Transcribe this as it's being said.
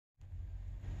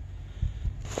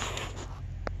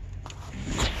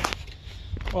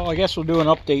Well, I guess we'll do an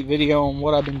update video on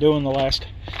what I've been doing the last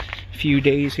few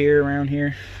days here around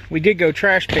here. We did go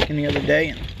trash picking the other day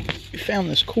and we found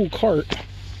this cool cart.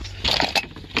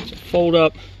 It's a fold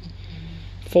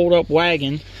up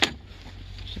wagon.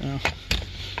 So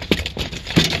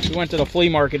we went to the flea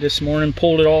market this morning,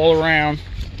 pulled it all around,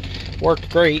 worked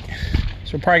great.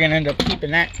 So we're probably gonna end up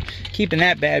keeping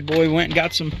that bad boy. We went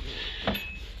and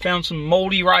found some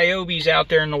moldy Ryobis out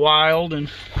there in the wild, and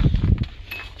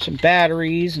some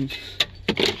batteries and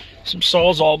some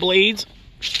Sawzall blades.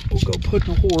 We'll go put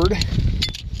in a hoard.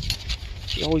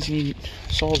 You always need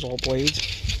Sawzall blades,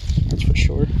 that's for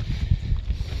sure.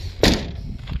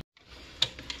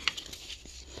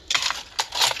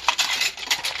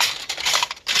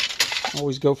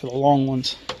 Always go for the long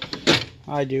ones.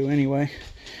 I do anyway.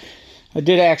 I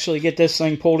did actually get this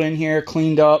thing pulled in here,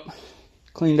 cleaned up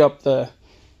the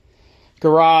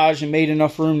garage and made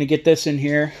enough room to get this in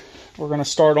here. We're going to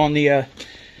start on the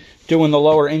doing the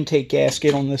lower intake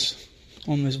gasket on this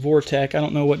Vortec. I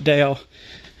don't know what day I'll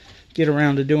get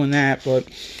around to doing that, but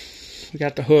we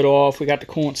got the hood off, we got the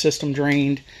coolant system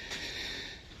drained,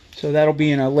 so that'll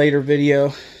be in a later video.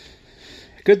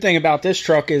 The good thing about this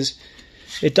truck is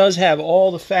it does have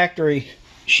all the factory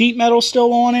sheet metal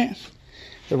still on it.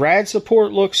 The rad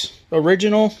support looks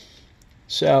original,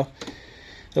 so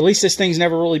at least this thing's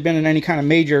never really been in any kind of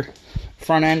major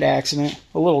front end accident.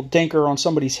 A little dinker on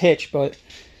somebody's hitch, but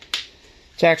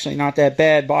it's actually not that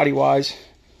bad body wise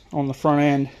on the front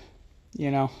end. You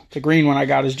know, the green one I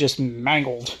got is just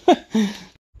mangled.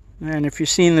 And if you've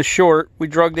seen the short, we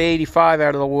drug the 85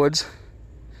 out of the woods.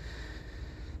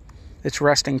 Its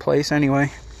resting place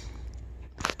anyway.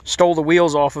 Stole the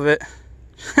wheels off of it.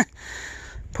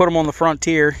 Put them on the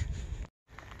Frontier.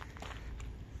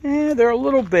 Yeah, they're a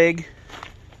little big.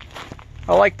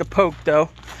 I like the poke though.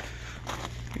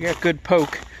 You got good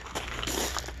poke.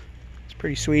 It's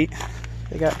pretty sweet.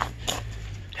 They got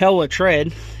hella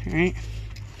tread, right?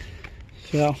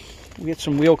 So we'll get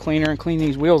some wheel cleaner and clean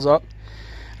these wheels up.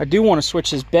 I do want to switch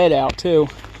this bed out too.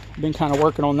 I've been kind of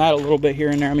working on that a little bit here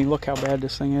and there. I mean, look how bad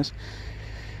this thing is.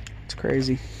 It's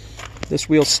crazy. This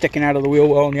wheel's sticking out of the wheel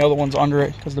well and the other one's under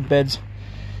it because the bed's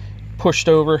pushed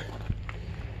over.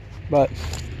 But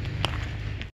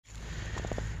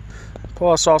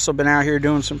plus also been out here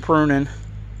doing some pruning.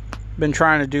 Been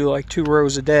trying to do like 2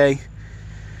 rows a day.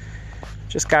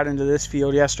 Just got into this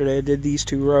field yesterday. I did these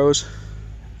 2 rows.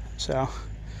 So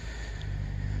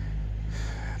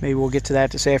maybe we'll get to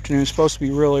that this afternoon. It's supposed to be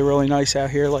really, really nice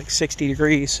out here, like 60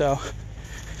 degrees. So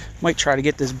might try to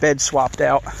get this bed swapped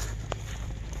out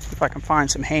if I can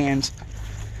find some hands.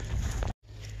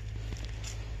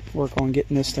 Work on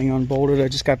getting this thing unbolted. I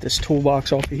just got this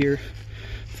toolbox off of here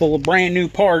full of brand new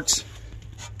parts.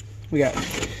 We got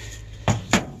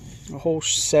a whole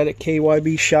set of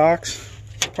KYB shocks.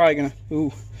 Probably gonna,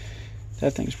 ooh,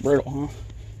 that thing's brittle, huh?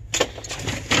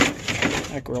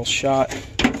 That grill's shot.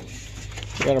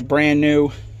 We got a brand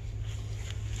new,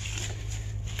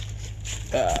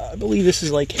 I believe this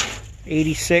is like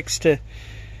 86 to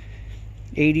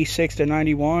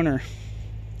 91 or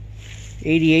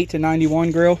 88 to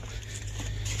 91 grill.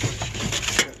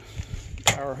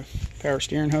 Power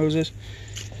steering hoses.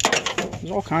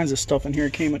 There's all kinds of stuff in here.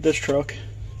 It came with this truck.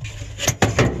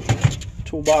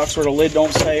 Toolbox where the lid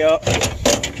don't stay up.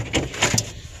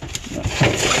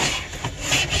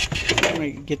 I'm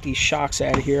gonna get these shocks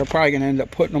out of here. I'm probably gonna end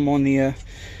up putting them on the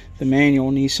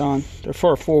manual Nissan. They're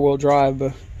for a 4-wheel drive,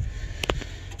 but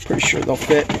pretty sure they'll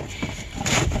fit.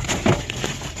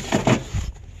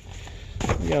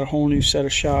 We got a whole new set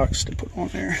of shocks to put on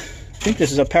there. I think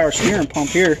this is a power steering pump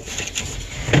here.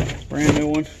 Brand new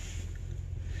one.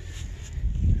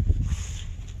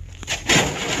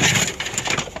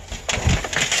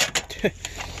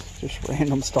 Just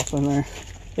random stuff in there. I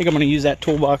think I'm going to use that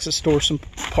toolbox to store some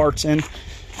parts in.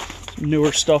 Some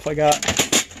newer stuff I got.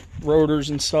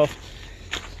 Rotors and stuff.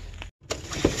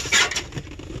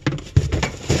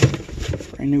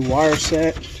 Brand new wire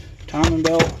set. Timing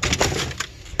belt.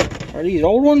 Are these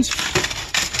old ones?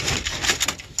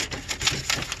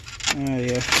 Oh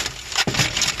yeah.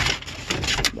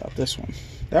 About this one.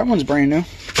 That one's brand new.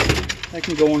 That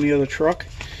can go on the other truck.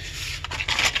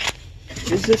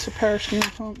 Is this a power steering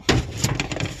pump?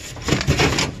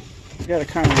 I gotta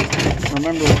kind of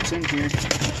remember what's in here.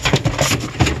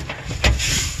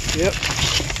 Yep.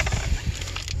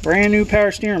 Brand new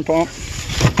power steering pump.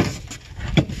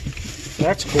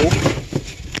 That's cool.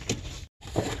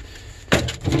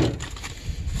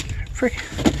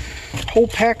 Whole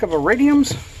pack of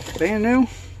iridiums. Brand new.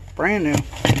 Brand new.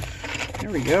 There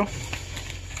we go.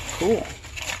 Cool.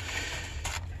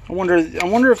 I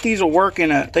wonder if these will work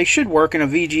in a, they should work in a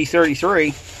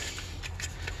VG33.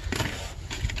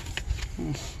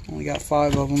 Only got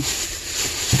 5 of them.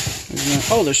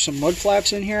 Oh, there's some mud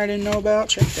flaps in here I didn't know about.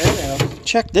 Check that out.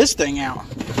 Check this thing out.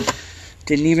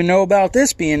 Didn't even know about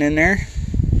this being in there.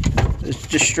 This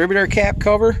distributor cap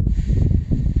cover,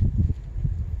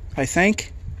 I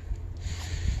think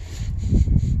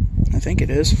it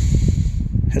is.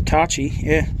 Hitachi,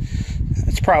 yeah.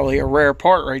 That's probably a rare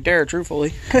part right there,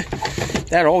 truthfully.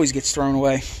 That always gets thrown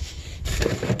away.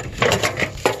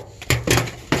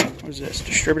 What is this?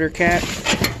 Distributor cap.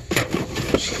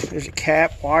 There's a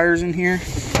cap, wires in here.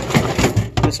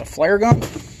 Is this a flare gun?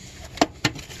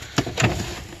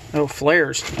 Oh,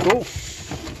 flares. Cool.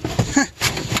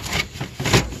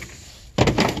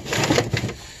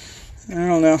 I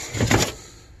don't know.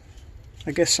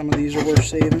 I guess some of these are worth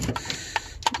saving.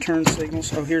 Turn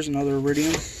signals. Oh, here's another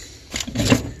iridium.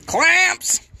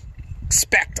 Clamps!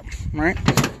 Expect them, right?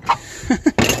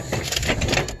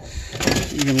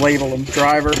 You can label them.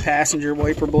 Driver, passenger,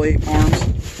 wiper blade, arms.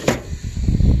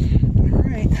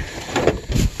 Alright.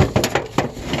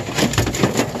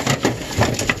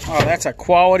 Oh, that's a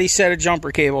quality set of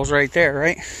jumper cables right there,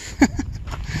 right?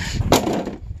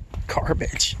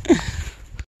 Garbage.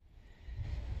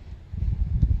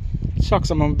 Sucks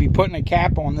I'm going to be putting a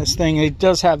cap on this thing. It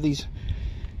does have these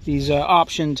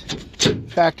optioned,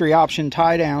 factory option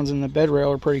tie downs, and the bed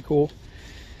rail are pretty cool.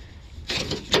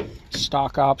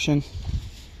 Stock option.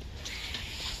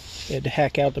 They had to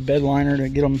hack out the bed liner to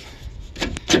get them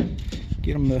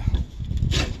to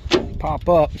pop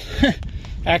up.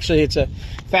 Actually, it's a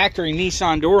factory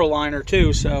Nissan Duraliner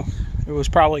too, so it was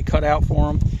probably cut out for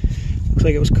them. Looks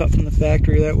like it was cut from the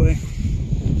factory that way.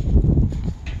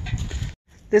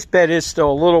 This bed is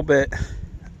still a little bit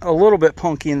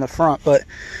punky in the front, but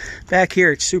back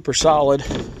here it's super solid.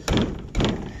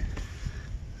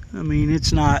 I mean,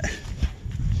 it's not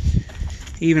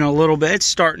even a little bit. It's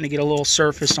starting to get a little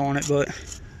surface on it, but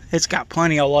it's got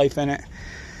plenty of life in it,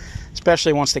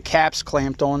 especially once the cap's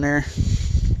clamped on there.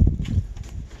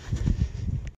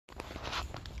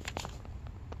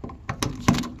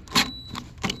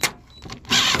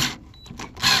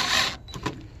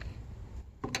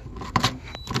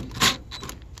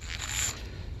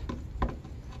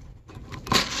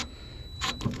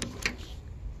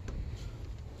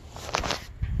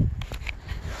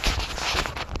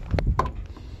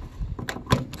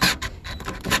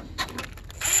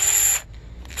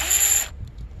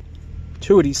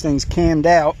 Two of these things cammed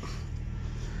out.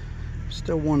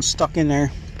 Still one stuck in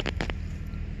there.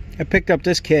 I picked up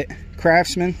this kit,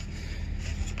 Craftsman.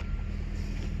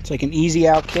 It's like an easy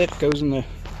out kit. Goes in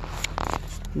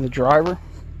the driver.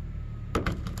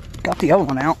 Got the other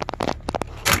one out.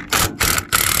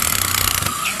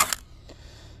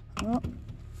 Oh.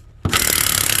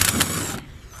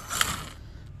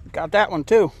 Got that one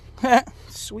too.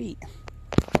 Sweet.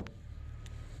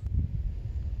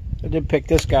 I did pick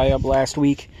this guy up last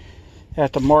week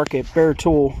at the market. Bare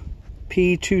Tool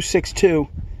P262.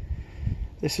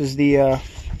 This is the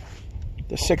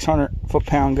 600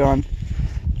 foot-pound gun.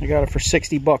 I got it for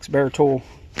 60 bucks, Bare Tool.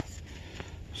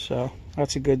 So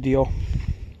that's a good deal.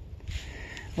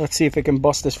 Let's see if it can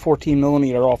bust this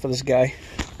 14mm off of this guy.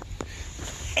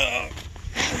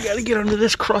 We gotta get under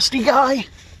this crusty guy.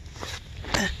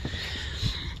 I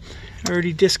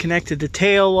already disconnected the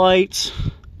tail lights.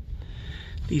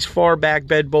 These far back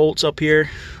bed bolts up here,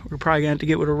 we're probably gonna have to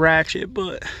get with a ratchet,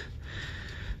 but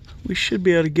we should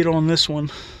be able to get on this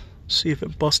one. See if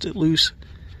it busts it loose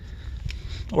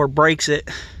or breaks it.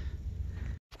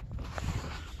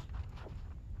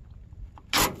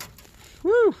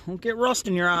 Woo! Don't get rust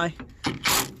in your eye.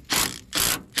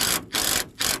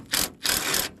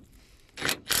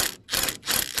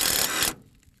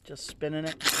 Just spinning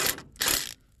it.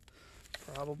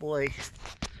 Probably.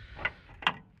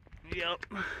 Yep.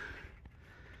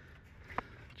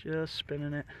 Just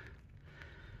spinning it.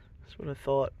 That's what I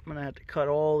thought. I'm gonna have to cut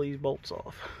all these bolts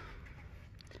off.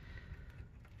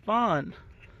 Fun.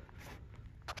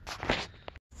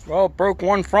 Well, broke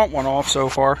one front one off so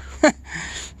far.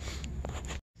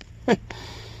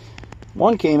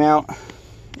 One came out.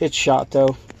 It's shot though.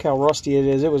 Look how rusty it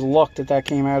is. It was luck that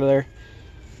came out of there.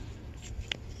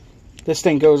 This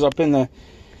thing goes up in the,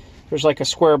 there's like a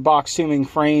square box tubing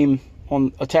frame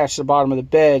attached to the bottom of the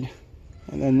bed,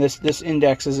 and then this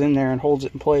index is in there and holds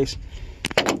it in place.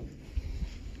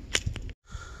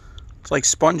 It's like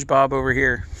SpongeBob over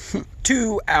here.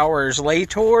 2 hours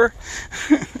later.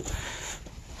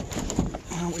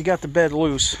 Well, we got the bed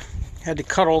loose. Had to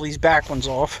cut all these back ones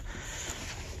off.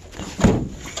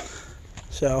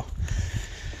 So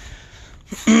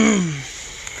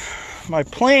my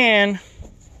plan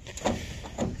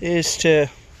is to...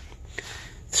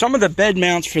 Some of the bed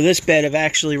mounts for this bed have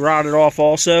actually rotted off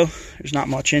also. There's not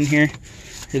much in here.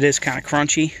 It is kind of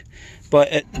crunchy.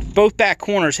 But both back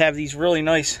corners have these really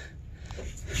nice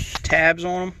tabs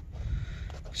on them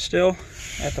still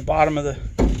at the bottom of the...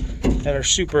 that are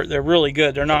super... They're really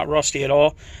good. They're not rusty at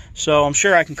all. So I'm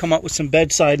sure I can come up with some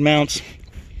bedside mounts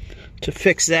to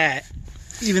fix that,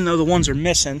 even though the ones are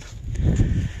missing.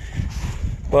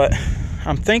 But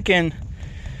I'm thinking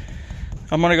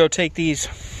I'm going to go take the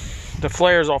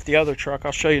flares off the other truck.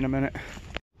 I'll show you in a minute.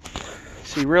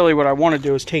 See, really what I want to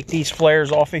do is take these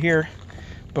flares off of here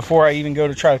before I even go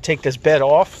to try to take this bed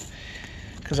off,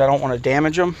 because I don't want to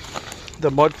damage them.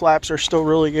 The mud flaps are still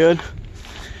really good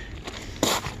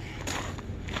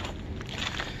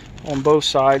on both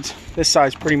sides. This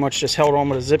side's pretty much just held on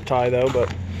with a zip tie though,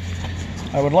 but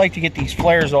I would like to get these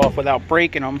flares off without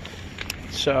breaking them.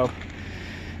 So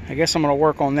I guess I'm going to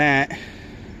work on that,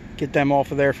 get them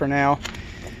off of there for now.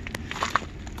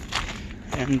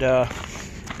 And I'm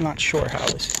not sure how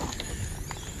this...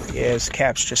 Yeah, this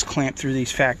cap's just clamped through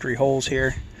these factory holes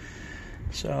here.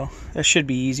 So that should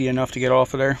be easy enough to get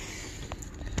off of there.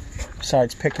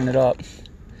 Besides picking it up,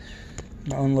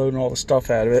 unloading all the stuff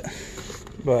out of it.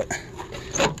 But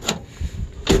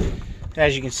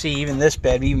as you can see, even this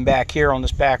bed, even back here on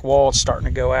this back wall, it's starting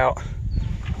to go out.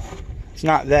 It's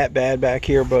not that bad back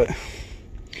here, but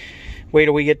wait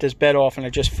till we get this bed off and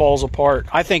it just falls apart.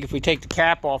 I think if we take the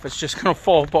cap off, it's just going to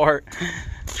fall apart,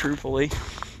 truthfully.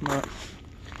 But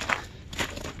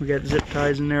we got zip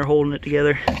ties in there holding it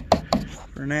together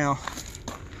for now.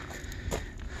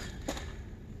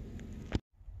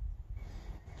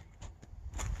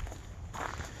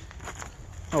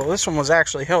 Oh, this one was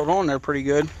actually held on there pretty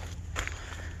good.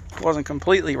 It wasn't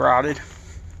completely rotted.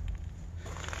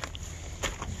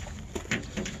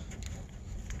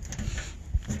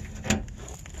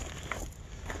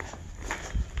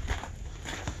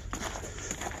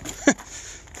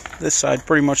 This side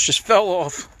pretty much just fell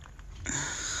off.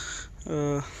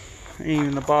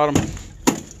 Even the bottom,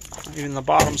 even the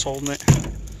bottom's holding it.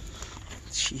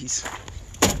 Jeez.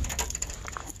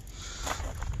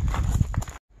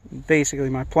 Basically,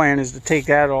 my plan is to take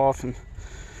that off and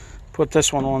put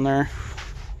this one on there.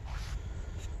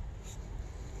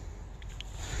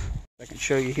 I can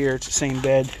show you here, it's the same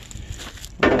bed.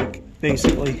 Like,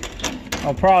 basically,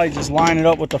 I'll probably just line it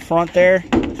up with the front there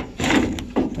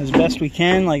as best we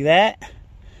can, like that.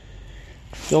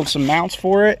 Build some mounts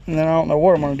for it, and then I don't know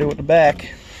what I'm going to do with the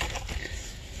back.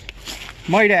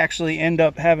 Might actually end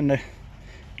up having to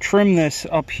trim this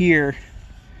up here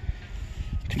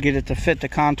to get it to fit the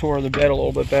contour of the bed a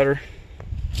little bit better.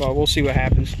 But we'll see what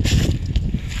happens.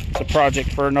 It's a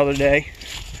project for another day.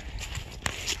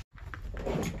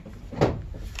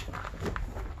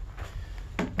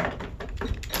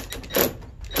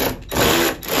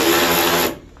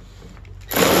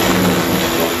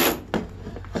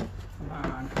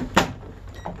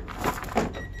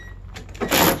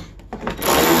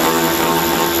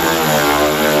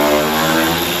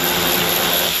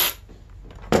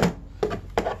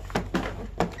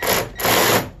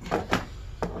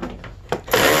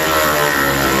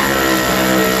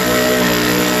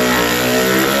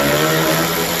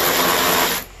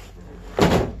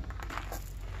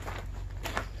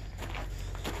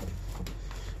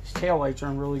 Tail lights are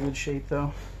in really good shape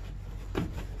though.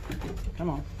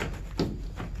 Come on.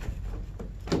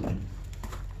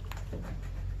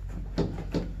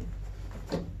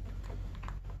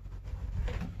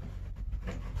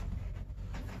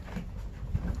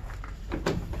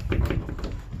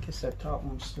 Guess that top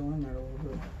one's still in there a little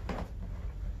bit.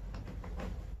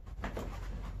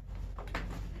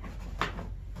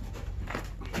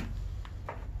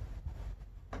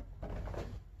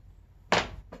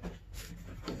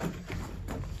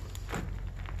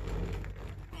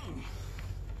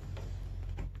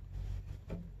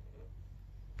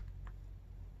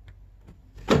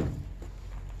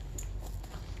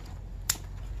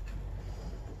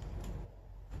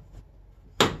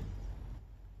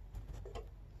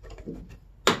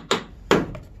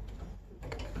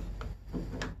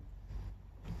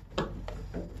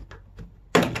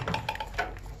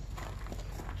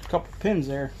 Couple pins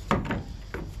there.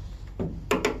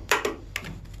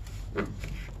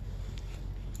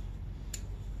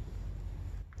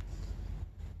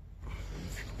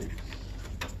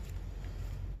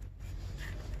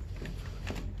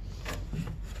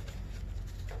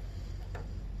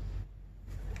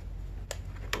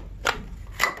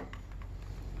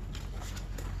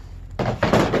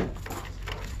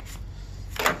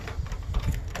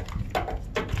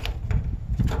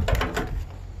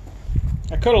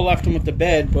 could have left them with the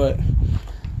bed, but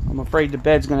I'm afraid the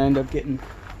bed's going to end up getting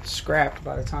scrapped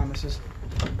by the time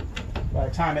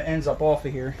it ends up off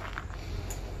of here.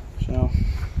 So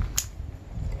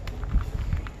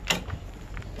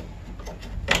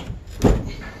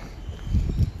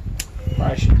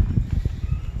I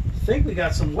think we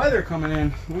got some weather coming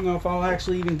in. I don't know if I'll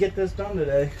actually even get this done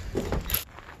today.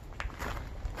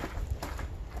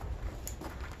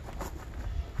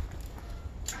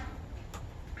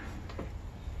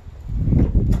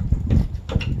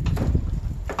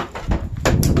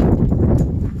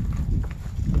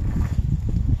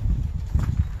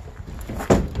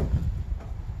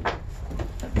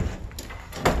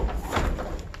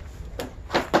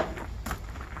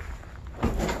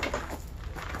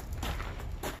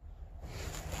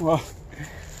 Well,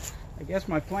 I guess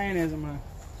my plan is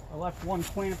I left one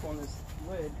clamp on this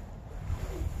lid,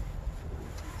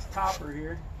 this topper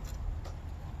here.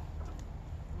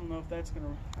 I don't know if that's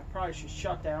gonna, I probably should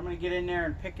shut that. I'm gonna get in there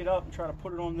and pick it up and try to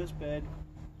put it on this bed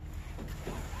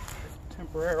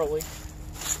temporarily.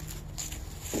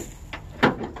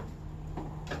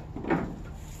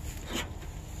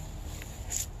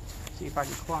 See if I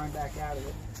can climb back out of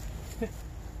it. See if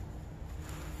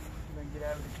I can get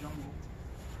out of the jungle.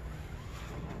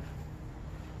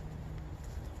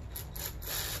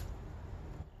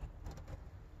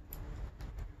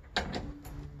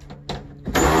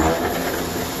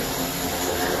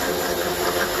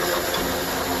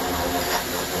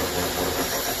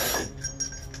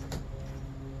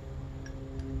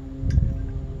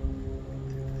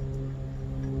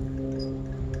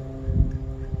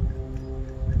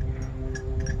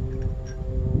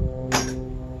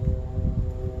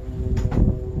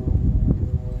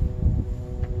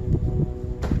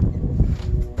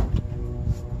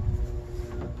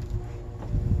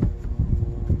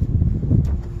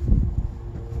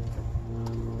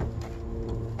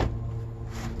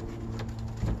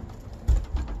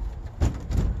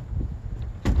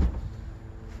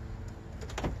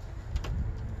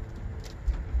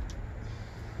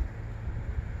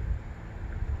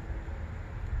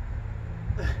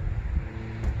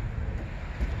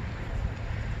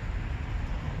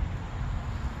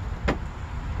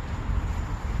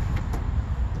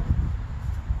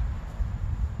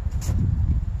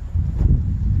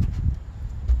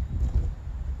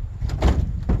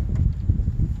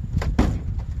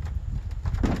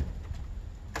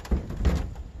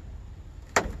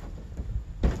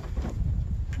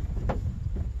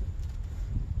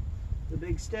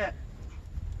 Big step.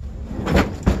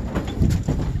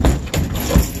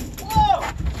 Whoa!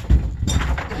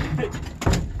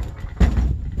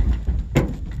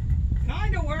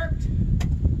 Kinda worked.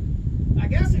 I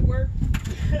guess it worked.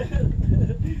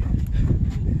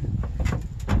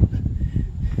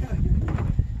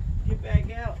 Get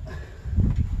back out.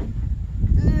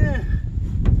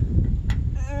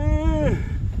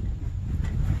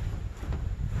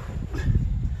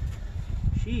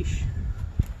 Sheesh.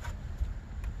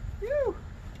 Whew.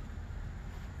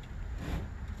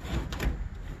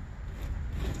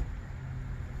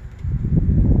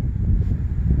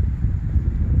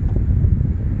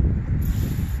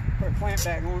 Put a clamp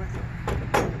bag on it.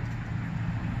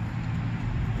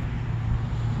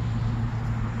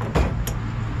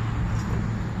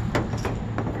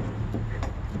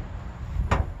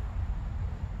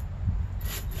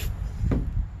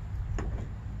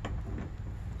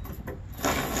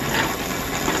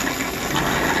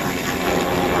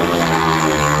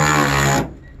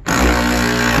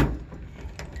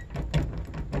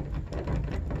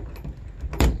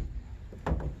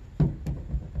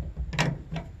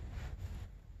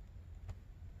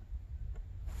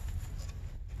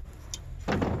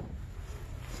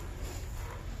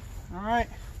 Alright.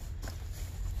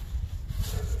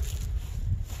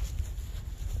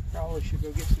 Probably should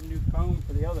go get some new foam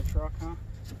for the other truck, huh?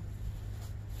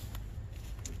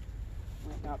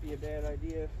 Might not be a bad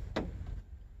idea.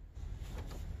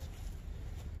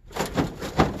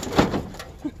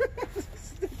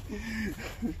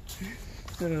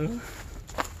 I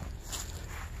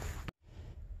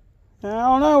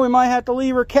don't know, we might have to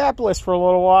leave her capless for a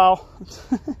little while.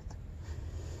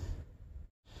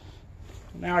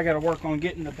 Now I got to work on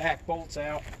getting the back bolts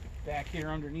out back here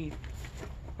underneath.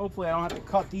 Hopefully I don't have to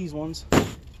cut these ones.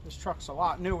 This truck's a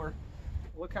lot newer.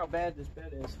 Look how bad this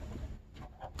bed is.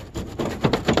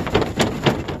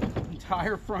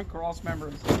 Entire front cross member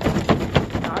is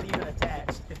not even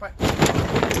attached. If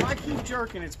I keep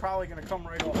jerking, it's probably going to come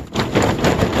right off.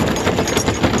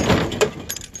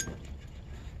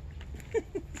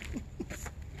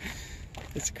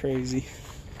 It's crazy.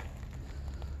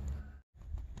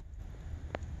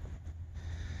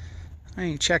 I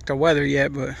ain't checked the weather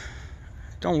yet, but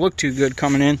don't look too good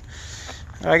coming in.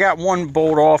 I got one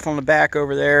bolt off on the back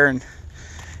over there, and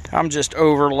I'm just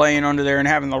overlaying under there and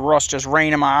having the rust just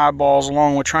rain in my eyeballs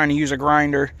along with trying to use a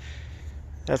grinder.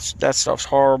 That stuff's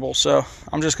horrible. So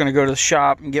I'm just going to go to the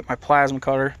shop and get my plasma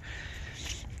cutter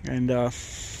and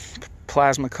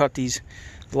plasma cut these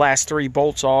last 3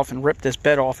 bolts off and rip this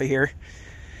bed off of here.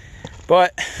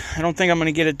 But I don't think I'm going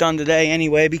to get it done today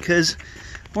anyway, because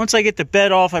once I get the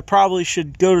bed off, I probably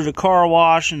should go to the car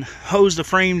wash and hose the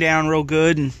frame down real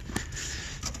good and,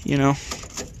 you know,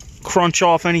 crunch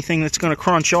off anything that's going to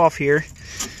crunch off here.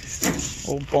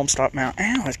 Old bump stop mount.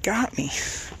 Ow, it got me.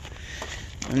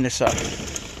 And this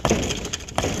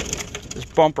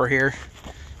bumper here.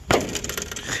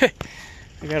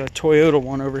 I got a Toyota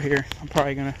one over here. I'm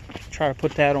probably going to try to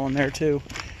put that on there too.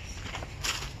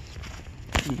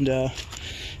 And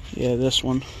yeah, this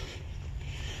one.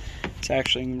 It's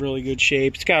actually in really good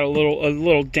shape. It's got a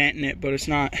little dent in it, but it's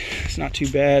not too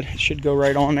bad. It should go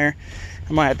right on there.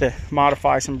 I might have to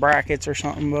modify some brackets or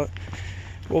something, but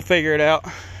we'll figure it out.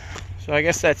 So I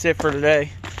guess that's it for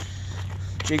today.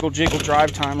 Jiggle jiggle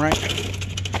drive time, right?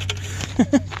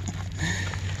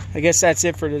 I guess that's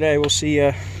it for today. We'll see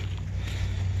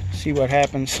what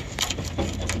happens.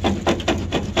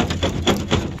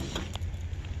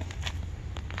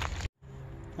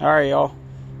 All right, y'all.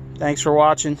 Thanks for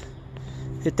watching.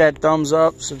 Hit that thumbs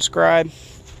up, subscribe.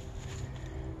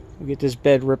 We'll get this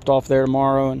bed ripped off there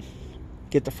tomorrow and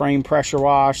get the frame pressure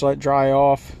washed, let it dry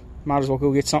off. Might as well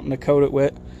go get something to coat it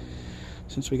with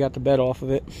since we got the bed off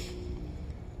of it.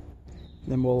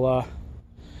 Then we'll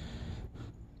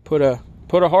put a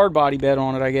hard body bed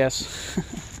on it, I guess.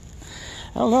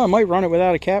 I don't know, I might run it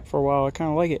without a cap for a while. I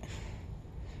kind of like it.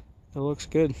 It looks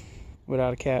good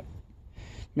without a cap.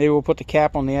 Maybe we'll put the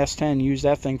cap on the S10 and use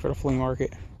that thing for the flea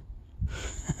market.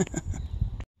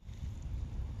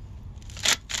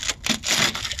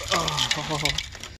 Oh.